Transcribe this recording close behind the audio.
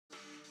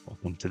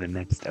Welcome to the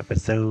next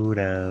episode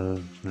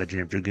of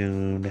Legend of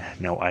Dragoon.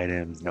 No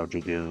items, no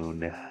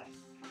Dragoon,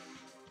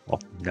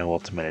 no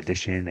Ultimate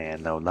Addition,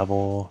 and no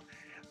level.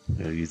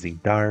 We're using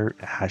Dart,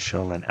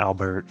 Heschel, and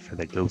Albert for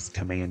the Ghost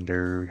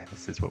Commander.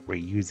 This is what we're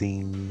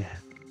using.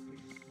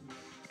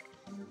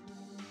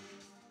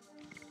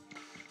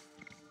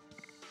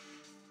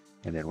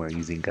 And then we're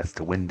using Gust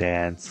of Wind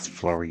Dance,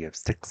 Flurry of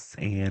Sticks,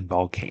 and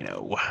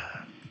Volcano.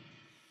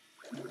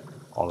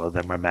 All of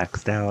them are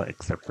maxed out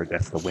except for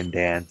Gust of Wind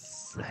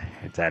Dance.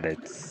 It's at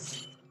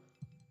its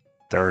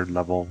 3rd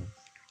level.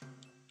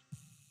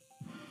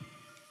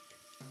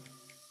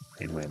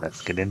 Anyway,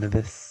 let's get into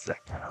this.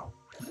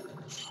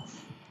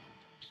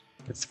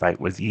 This fight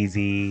was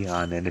easy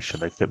on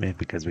initial equipment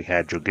because we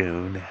had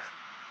Dragoon.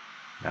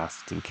 Now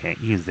since we can't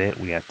use it,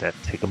 we have to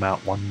take them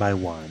out one by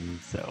one,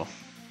 so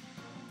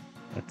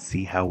let's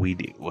see how we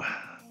do.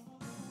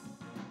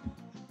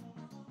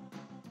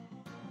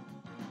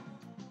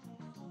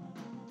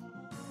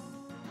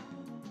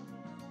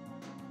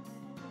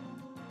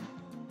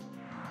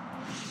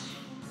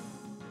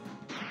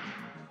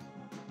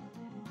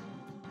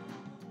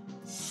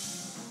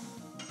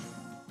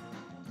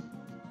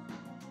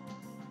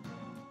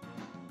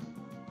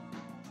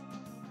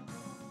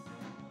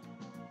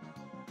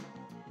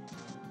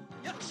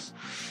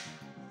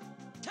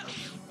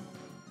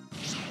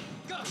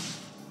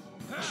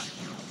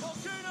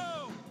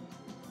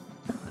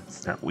 Let's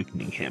start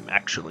weakening him,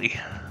 actually.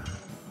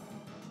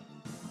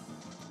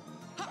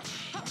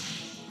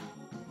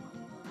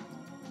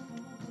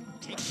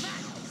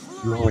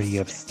 Flurry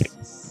of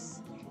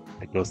Sticks.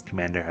 The Ghost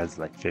Commander has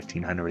like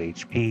 1500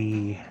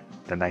 HP.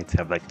 The Knights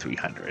have like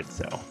 300,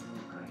 so.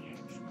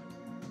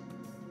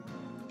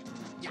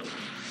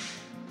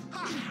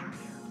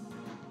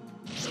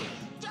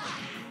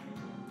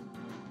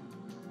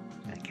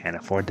 I can't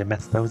afford to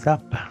mess those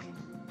up.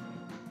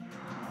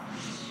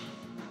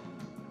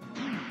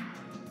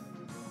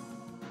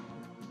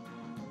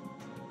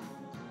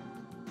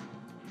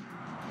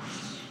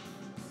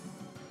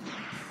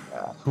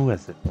 Who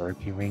has the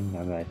therapy ring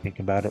now that I think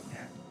about it?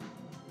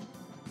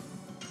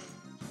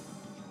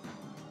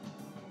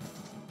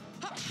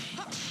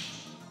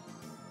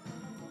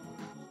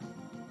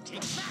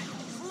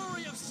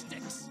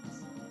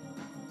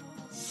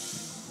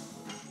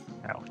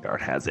 Oh,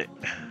 Dart has it.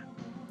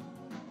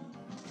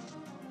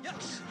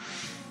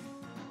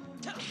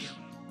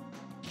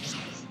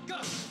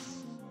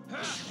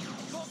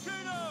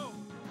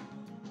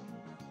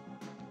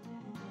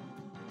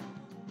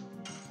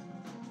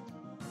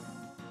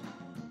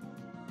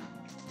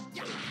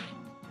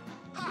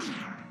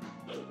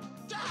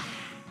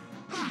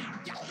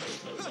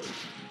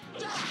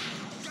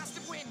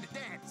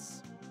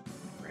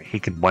 He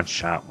can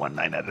one-shot one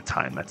Knight at a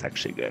time. That's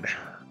actually good.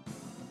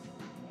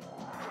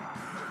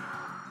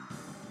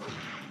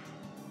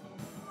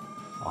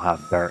 I'll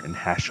have Dart and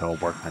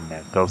Heschel work on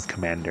the Ghost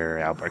Commander.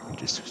 Albert can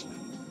just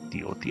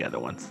deal with the other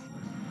ones.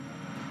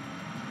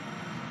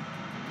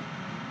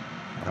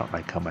 I don't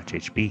like how much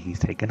HP he's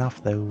taken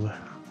off, though.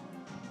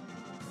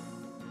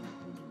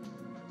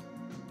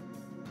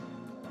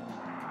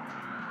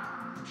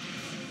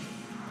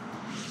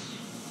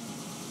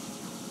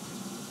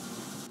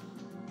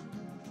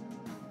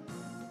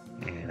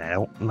 And I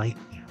don't like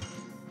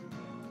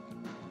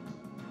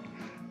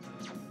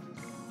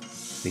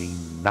being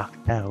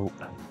knocked out.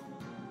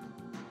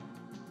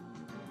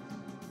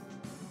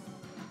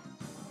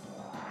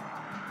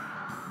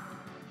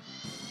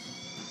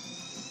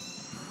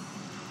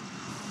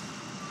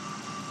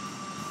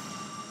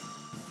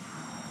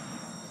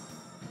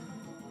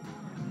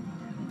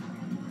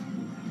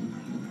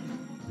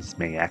 This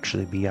may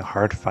actually be a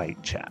hard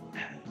fight, chat.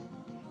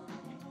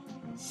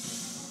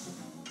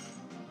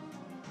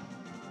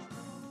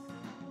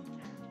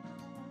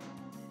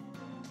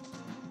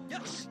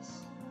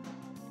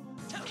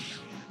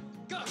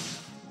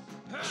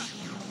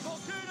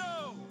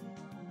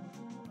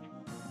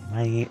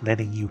 I ain't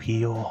letting you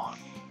heal.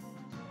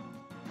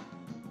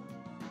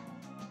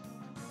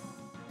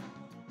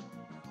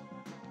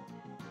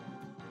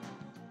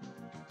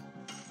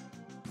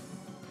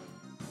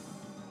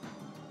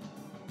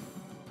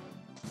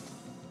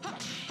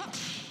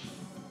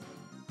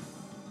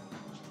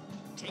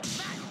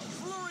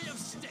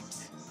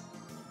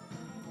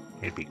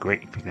 It'd be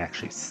great if you can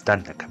actually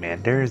stun the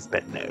commanders,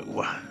 but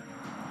no.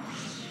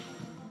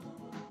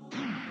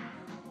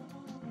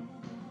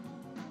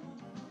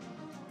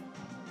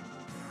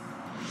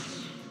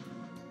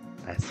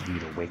 I just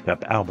need to wake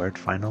up Albert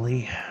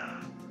finally.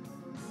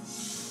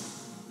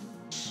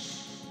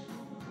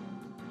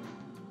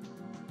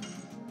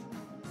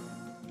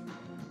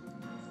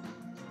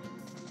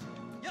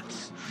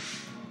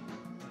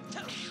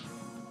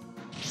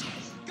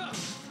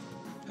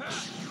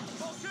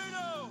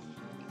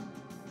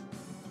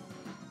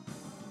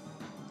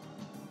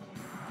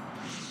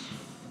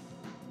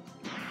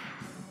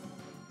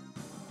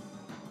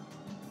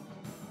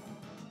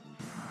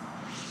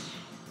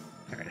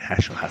 Alright,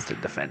 Heschel has to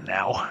defend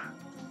now.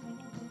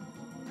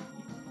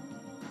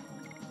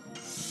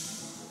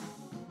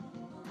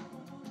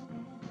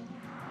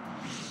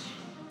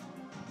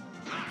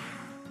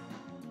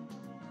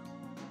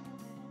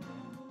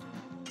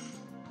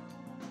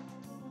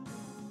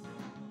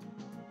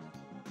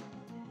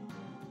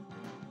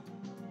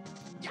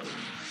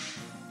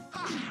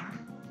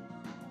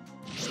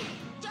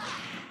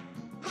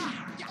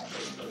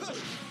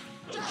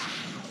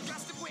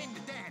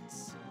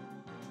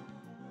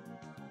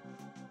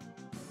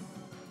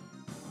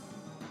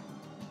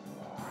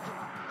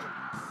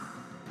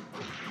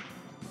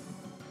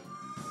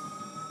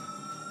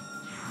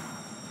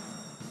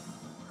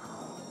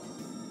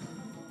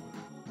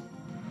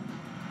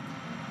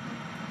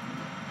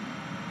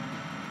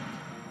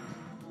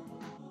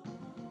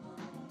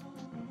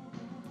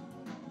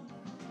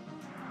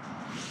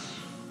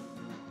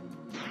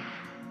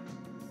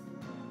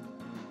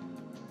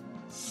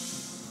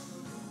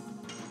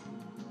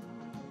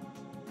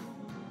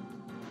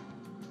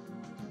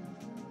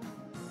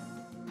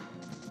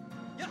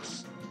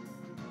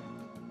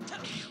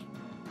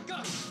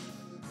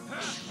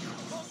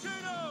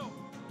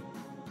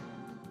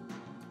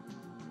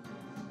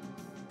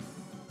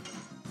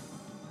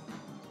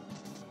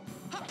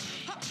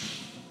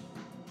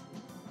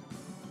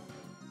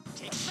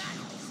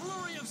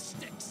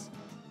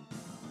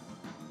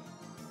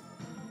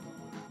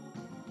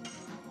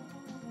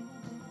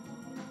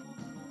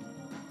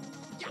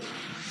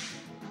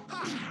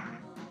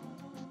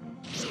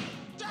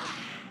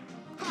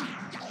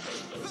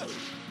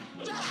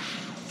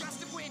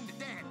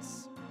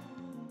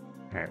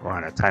 Alright, we're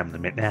on a time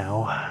limit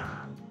now.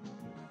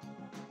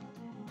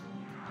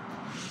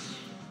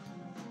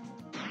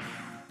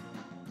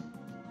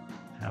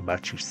 How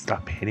about you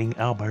stop hitting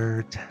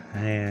Albert?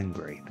 And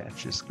great,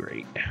 that's just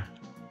great.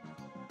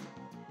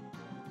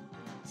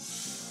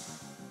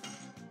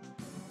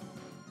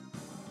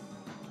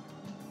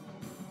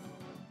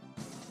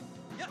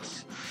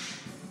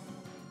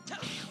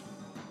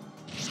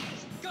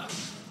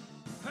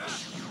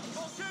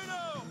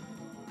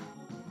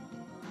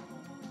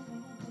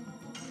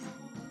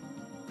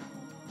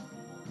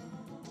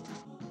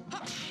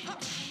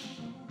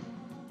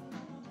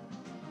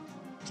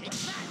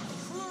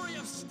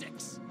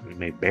 We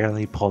may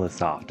barely pull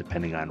this off,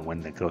 depending on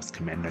when the Ghost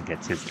Commander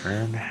gets his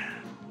turn.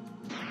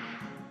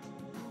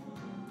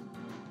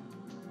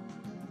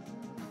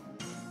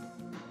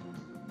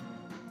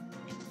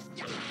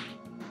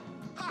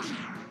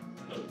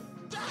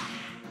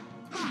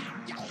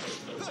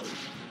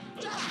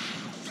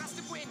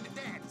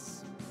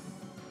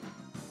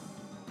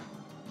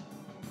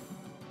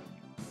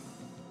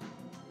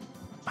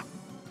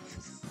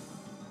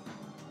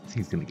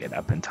 He's gonna get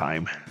up in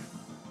time,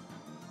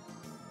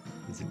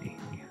 isn't he?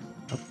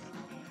 Oh.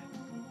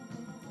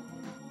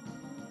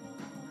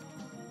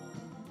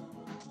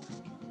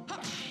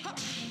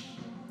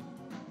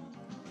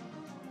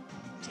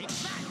 Take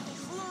that,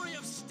 flurry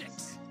of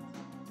sticks.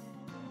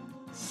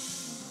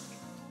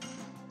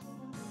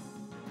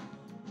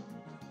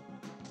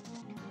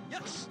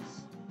 Yes.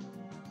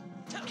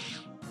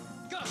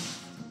 Go.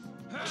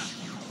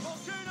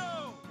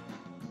 Volcano.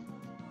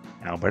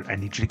 Albert, I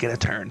need you to get a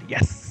turn.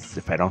 Yes.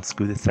 If I don't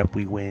screw this up,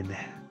 we win.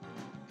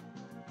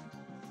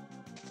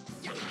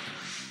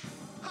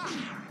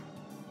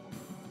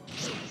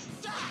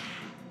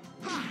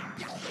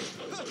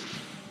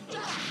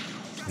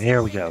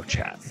 There we go,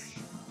 chat.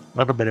 A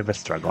little bit of a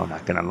struggle,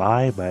 not gonna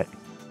lie, but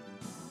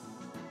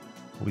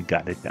we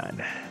got it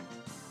done.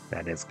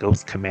 That is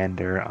Ghost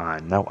Commander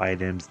on No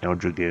Items, No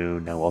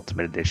Dragoon, No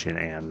Ultimate Addition,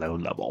 and Low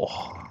Level.